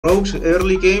approach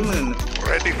early game and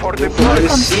ready for the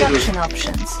construction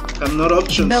options. I'm not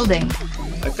options. Building.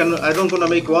 I don't wanna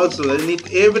make walls, so I need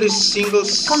every single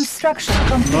construction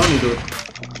complete.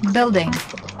 monitor. Building.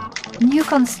 New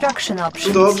construction options.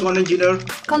 2 dogs, 1 engineer.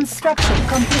 Construction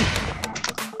complete.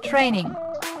 Training.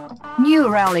 New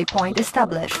rally point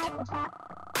established.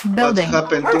 Building. What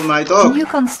happened to my dog? New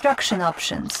construction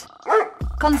options.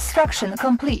 Construction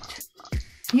complete.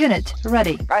 Unit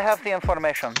ready. I have the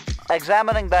information.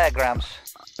 Examining diagrams.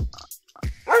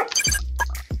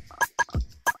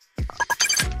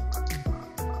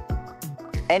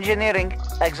 Engineering.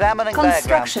 Examining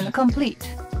Construction diagrams.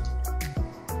 complete.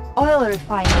 Oil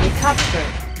refinery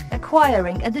captured.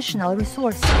 Acquiring additional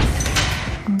resources.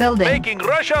 Building. making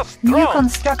Russia strong. New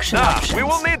construction Nah, options. we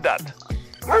will need that.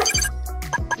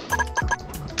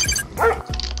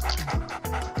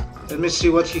 Let me see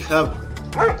what he have.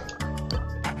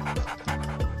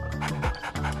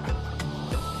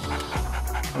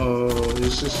 Oh,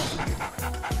 this is...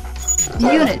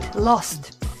 Unit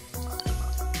lost.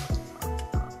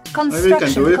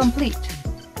 Construction do it. complete.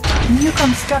 New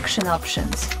construction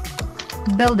options.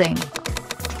 Building.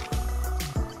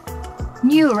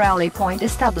 New rally point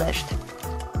established.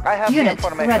 I have the Unit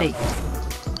information. ready.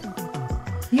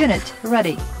 Unit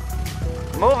ready.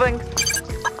 Moving.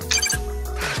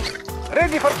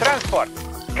 Ready for transport.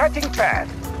 Cutting path.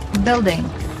 Building.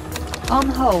 On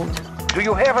hold. Do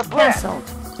you have a plan? Cancelled.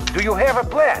 Do you have a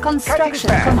plan? Construction Cutting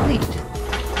path. complete.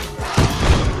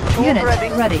 Move Unit ready.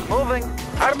 ready. Moving.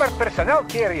 Armored personnel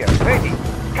carrier ready.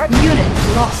 Cutting. Unit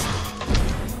lost.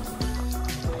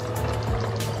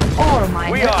 Ore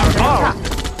miner We are under attack. armed.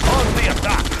 On the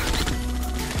attack.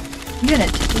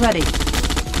 Unit ready.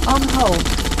 On hold.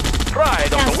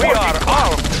 Pride of the we are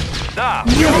armed. Nah,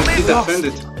 we will Unit need He that. lost.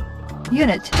 defended.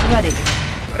 Unit ready.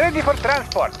 Ready for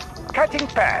transport. Cutting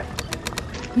path.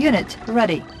 Unit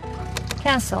ready.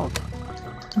 Cancelled.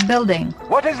 Building.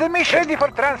 What is the mission? Ready for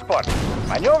transport.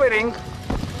 Maneuvering.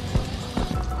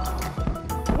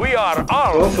 We are Go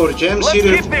armed. for jam Let's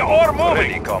seated. keep the ore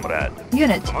moving, ready, comrade.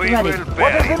 Unit We ready. will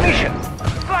What is bury the mission? them.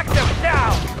 Flag them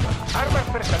down. Armored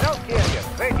personnel carrier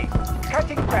ready.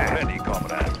 Cutting path. Ready,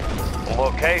 comrade.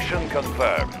 Location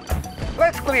confirmed.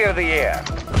 Let's clear the air.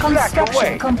 Back Construction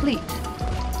away. complete.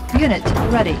 Unit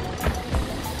ready.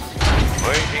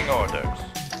 Waiting orders.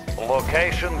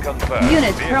 Location confirmed.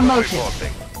 Unit Vehicle promoted.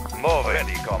 reporting. Moving.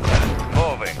 Ready, comrade.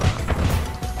 Moving.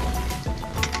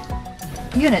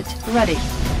 Unit ready.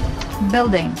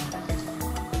 Building.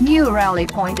 New rally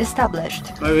point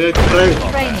established. Maybe I can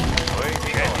try. Training.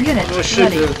 Waiting. Unit Oh shit,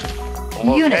 ready.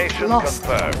 Unit Location lost.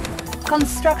 confirmed.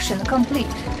 Construction complete.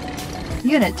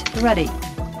 Unit ready.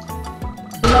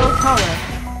 Low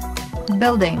power.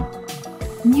 Building.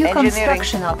 New Engineering.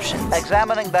 construction options.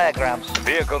 Examining diagrams.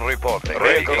 Vehicle reporting.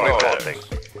 Vehicle reporting.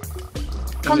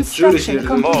 Construction Jury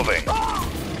complete. Moving.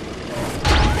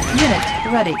 Unit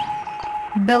ready.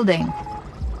 Building.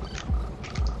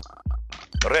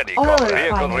 Ready, Oil comrade.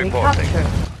 Vehicle refinery reporting. captured.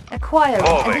 Acquiring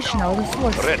Moving. additional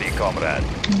resources. Ready, comrade.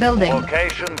 Building.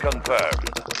 Location confirmed.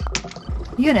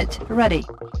 Unit ready.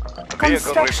 Vehicle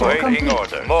Construction waiting complete.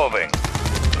 order. Moving.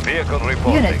 Vehicle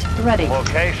reporting. Unit ready.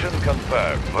 Location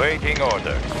confirmed. Waiting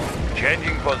orders.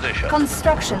 Changing position.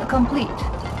 Construction complete.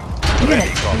 Ready,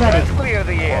 Unit comrade. ready. Let's clear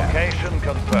the air. Location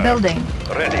confirmed. Building.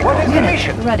 Ready. What is the Unit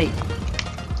mission? ready.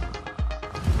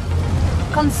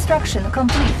 Construction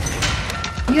complete.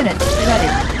 Unit ready.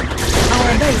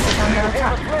 Our base is under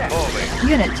attack. Moving.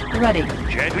 Unit ready.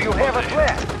 Changing Do you have a position.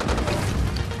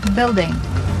 plan? Building.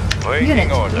 Waiting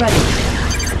Unit order. ready.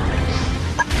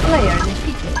 Player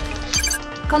defeated.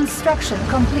 Construction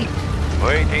complete.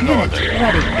 Waiting Unit order.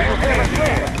 ready. Location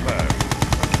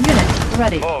confirmed. Unit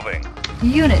ready. Moving.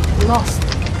 Unit lost.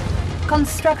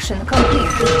 Construction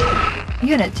complete.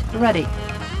 Unit ready.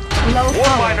 Low War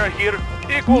power. miner here.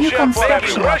 Equal New share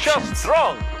construction making Russia options.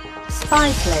 strong.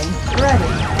 Spy plane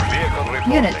ready. Vehicle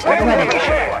reporting. Unit ready.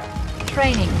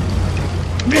 Training.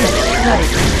 Unit ready.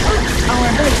 Our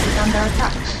base is under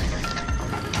attack.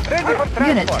 Ready for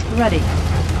Unit transport. ready.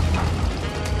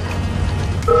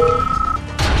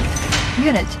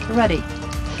 Unit ready.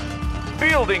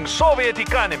 Building Soviet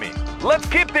economy. Let's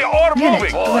keep the ore Unit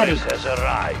moving. ready. Boris has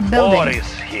arrived. Building.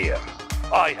 Boris here.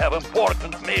 I have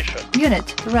important mission.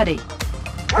 Unit ready.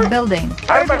 Building.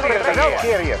 Armored personnel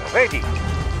carrier ready.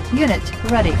 Unit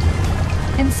ready.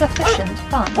 Insufficient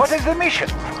funds. What is the mission?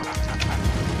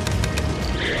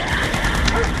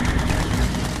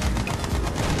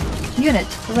 Unit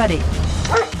ready.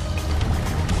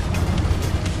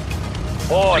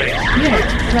 Boris.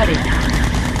 Unit ready.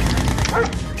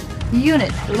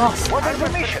 Unit lost. What is the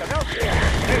mission?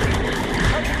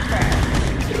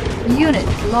 Unit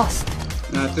lost.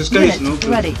 This guy is no Unit good.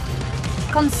 ready.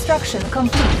 Construction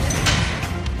complete.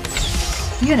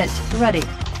 Unit ready.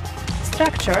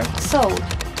 Structure sold.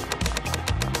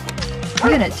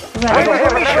 Unit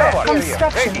ready.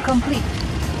 Construction complete.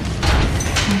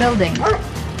 Building.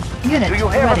 Unit Do you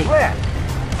have ready. a plan?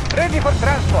 Ready for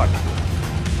transport.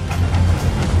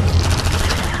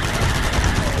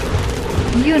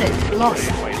 Unit lost.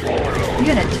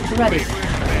 Unit ready.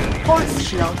 Force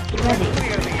shield ready.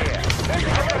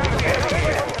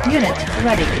 Unit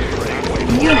ready.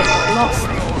 Unit lost.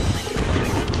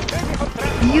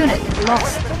 Unit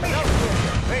lost.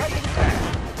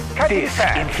 This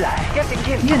in fly. Getting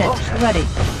in Unit closer. ready.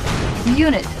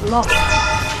 Unit lost.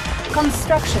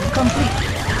 Construction complete.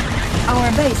 Our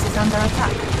base is under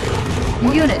attack.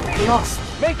 Unit lost.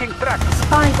 Making tracks.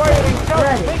 Spy Firing plane south.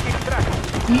 ready. Making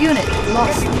tracks. Unit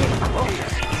lost.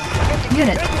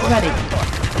 Unit ready.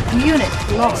 Unit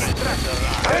lost.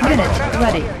 Unit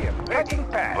ready. Cutting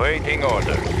path. Waiting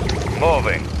orders.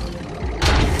 Moving.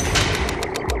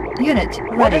 Unit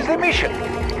What ready. is the mission?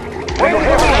 Do you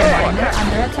have a plan? Miner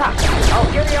under attack. I'll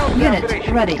carry out the Unit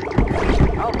operation. ready.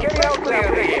 I'll carry out the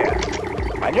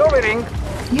operation. Maneuvering.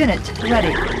 Unit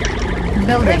ready. Ready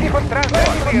Building. for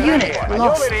transport. Unit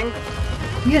lost. Maneuvering.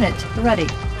 Unit ready.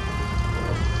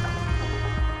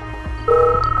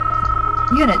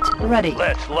 Unit ready.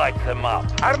 Let's light them up.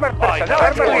 Armored personnel.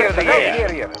 Let's Armored clear the personnel air.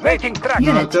 carrier. Making tracks.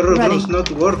 Unit Terror ready. drones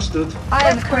not works, dude. I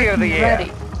am Let's clear the curtain air.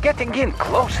 ready. Getting in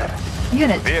closer.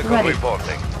 Unit Vehicle ready.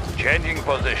 reporting. Changing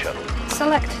position.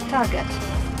 Select target.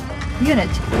 Unit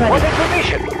What ready. is the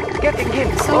mission? Getting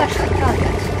in Select closer.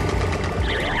 target.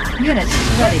 Unit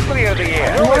ready. Let's clear the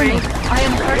air. Warning. I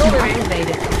am curtain Maneuvering.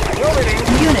 activated. Maneuvering.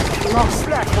 Unit lost.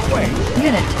 Black away.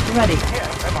 Unit ready.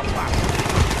 Yes, I'm a black.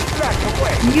 Black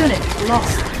away. Unit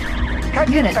lost.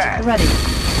 Cutting Unit path. ready.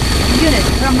 Unit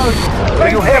promoted. Do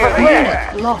you have a plan?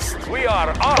 Unit lost. We are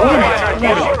Unit armed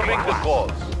ready. and serving the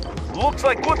cause. Looks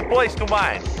like good place to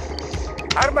mine.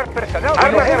 Armored personnel.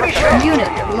 Unit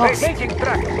lost. Making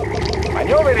tracks.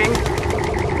 Maneuvering.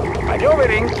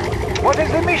 Maneuvering. What is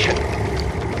the mission?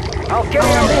 I'll carry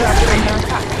Our out the base is operation. under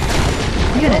attack.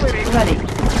 Unit ready.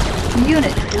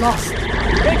 Unit lost.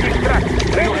 Making tracks.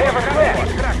 Do you have a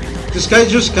plan? This guy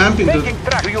just camping, dude. Making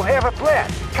tracks. Do you have a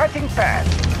plan? Cutting path.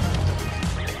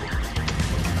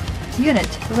 Unit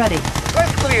ready.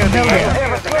 Let's clear the Building. air. Do you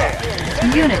have a plan?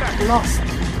 Unit lost.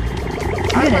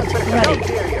 Armored Unit personnel ready.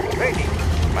 carrier. Ready.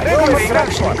 Maneuvering.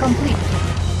 Construction complete.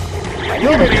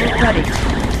 Unit ready.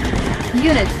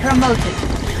 Unit promoted.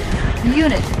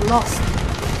 Unit lost.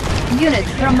 Unit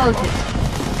promoted.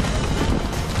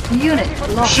 Unit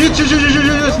lost. Shit, shit, shit, shit, shit,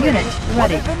 shit. Unit What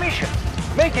ready. is the mission?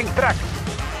 Making tracks.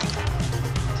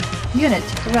 Unit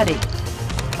ready.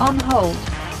 On hold.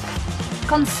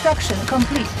 Construction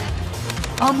complete.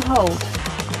 On hold.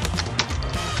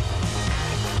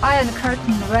 Iron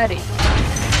curtain ready.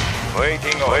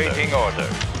 Waiting order.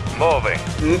 Moving.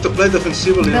 You need to play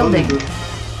defensively only, Building. dude.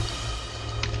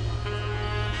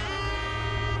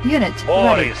 Unit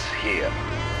War ready. is here.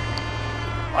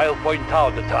 I'll point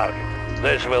out the target.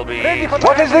 This will be Ready easy. for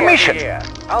what is the mission?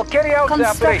 I'll carry out the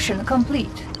operation. Construction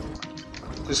complete.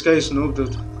 This guy is no,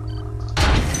 dude.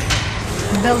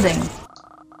 Building.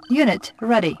 Unit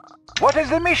ready. What is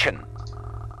the mission?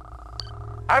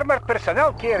 Armored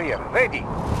personnel carrier ready.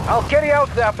 I'll carry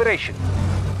out the operation.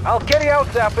 I'll carry out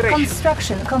the operation.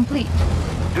 Construction complete.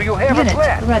 Do you have a Unit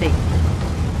plan? ready.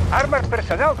 Armored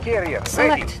personnel carrier ready.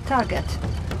 Select target.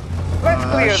 Let's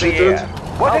clear shit, the dude. air.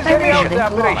 What is the Building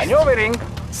mission? lost. Maneuvering.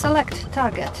 Select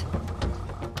target.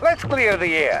 Let's clear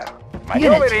the air.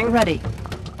 Unit Maneuvering. ready.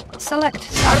 Select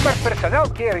Armored target. personnel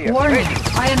carrier Warning. ready.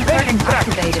 Iron curtain Making tracks.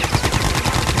 activated.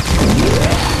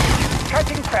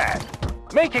 Cutting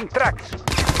path. Making tracks.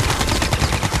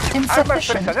 Armored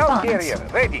Insufficient personnel funds. carrier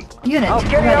ready. Unit I'll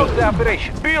carry out ready. the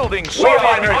operation. Building are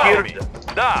Soviet here. army.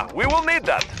 Da, we will need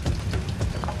that.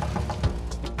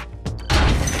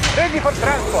 Ready for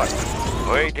transport.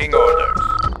 Waiting orders.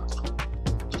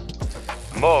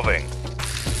 Moving.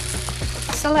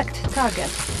 Select target.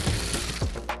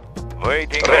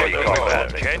 Waiting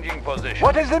order. Changing position.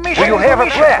 What is the mission? Do you have a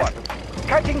plan?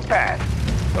 Cutting path.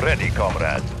 Ready,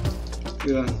 comrade.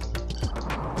 Yeah.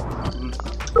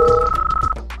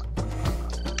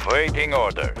 Waiting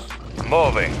orders.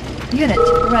 Moving. Unit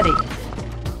ready.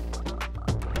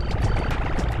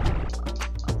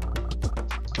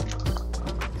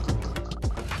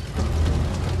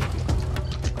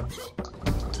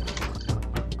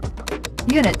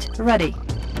 Unit ready.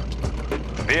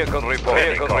 Vehicle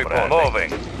report.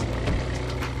 Moving.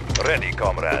 Ready,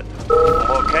 comrade.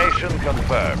 Location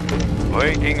confirmed.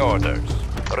 Waiting orders.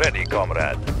 Ready,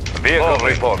 comrade. Vehicle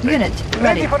reporting. Unit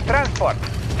ready. Ready for transport.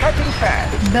 Cutting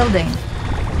fast. Building.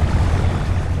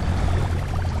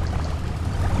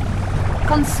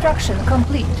 Construction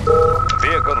complete.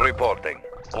 Vehicle reporting.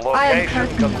 Iron Location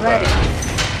curtain confirmed.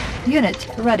 ready. Unit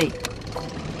ready.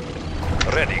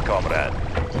 Ready, comrade.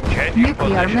 Changing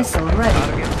Nuclear position. missile ready.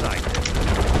 Target sighted.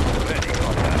 Ready,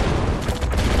 comrade.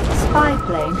 Spy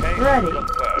plane Location ready.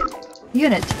 confirmed.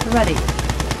 Unit ready.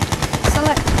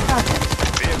 Select target.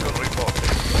 Vehicle reporting.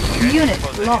 Changing Unit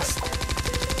position. lost.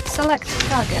 Select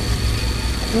target.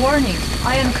 Warning,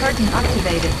 iron curtain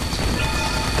activated.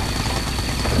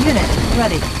 Unit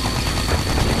ready.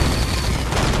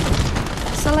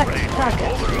 Select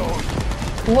target. Overload.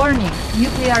 Warning,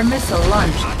 nuclear missile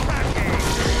launched.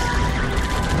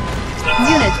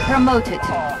 Unit promoted.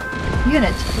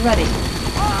 Unit ready.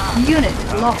 Unit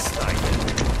lost.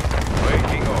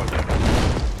 Waiting order.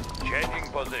 Changing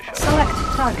position. Select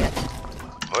target.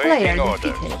 Player Waiting order.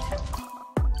 defeated.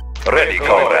 Ready,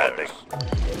 comrade.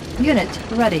 Unit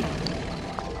ready.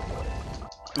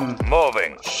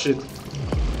 Moving. Shit.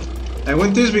 I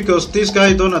went this because this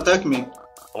guy don't attack me.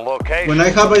 Location When I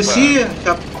have IC,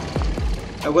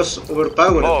 confirmed. I was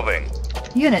overpowered. Moving.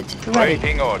 Unit ready.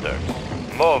 Waiting order.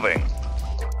 Moving.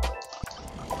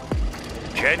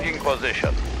 Changing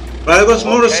position. But I was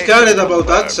more Location scared about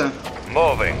confirmed. AXA,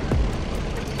 Moving.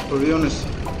 to be honest,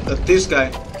 than this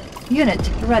guy. Unit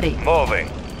ready. Moving.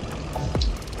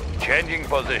 Changing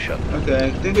position. Okay, I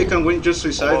think I can win just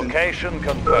suiciding. Location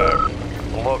confirmed.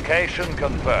 Location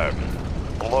confirmed.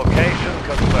 Location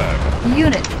confirmed.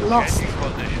 Unit lost. Changing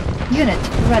position. Unit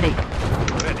ready.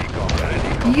 Ready,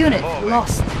 comrade. Unit Moving.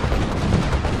 lost.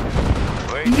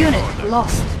 Waiting Unit order.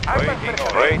 lost.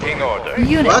 Waiting order.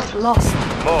 Unit What? lost.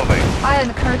 Moving.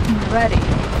 Iron curtain ready.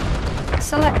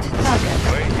 Select target.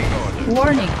 Waiting order.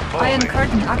 Warning, iron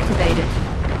curtain activated.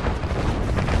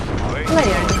 Waiting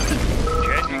Player order. defeated.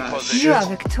 Changing You position. are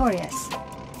victorious.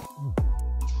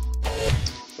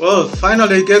 Well,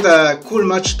 finally I get a cool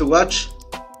match to watch.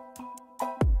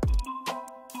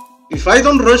 If I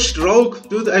don't rush Rogue,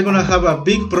 dude, I'm gonna have a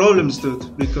big problems,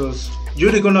 dude, because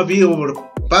Yuri gonna be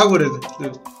overpowered,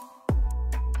 dude.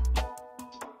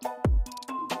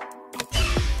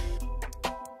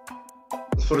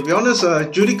 For be honest,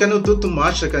 Yuri cannot do too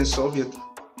much against Soviet.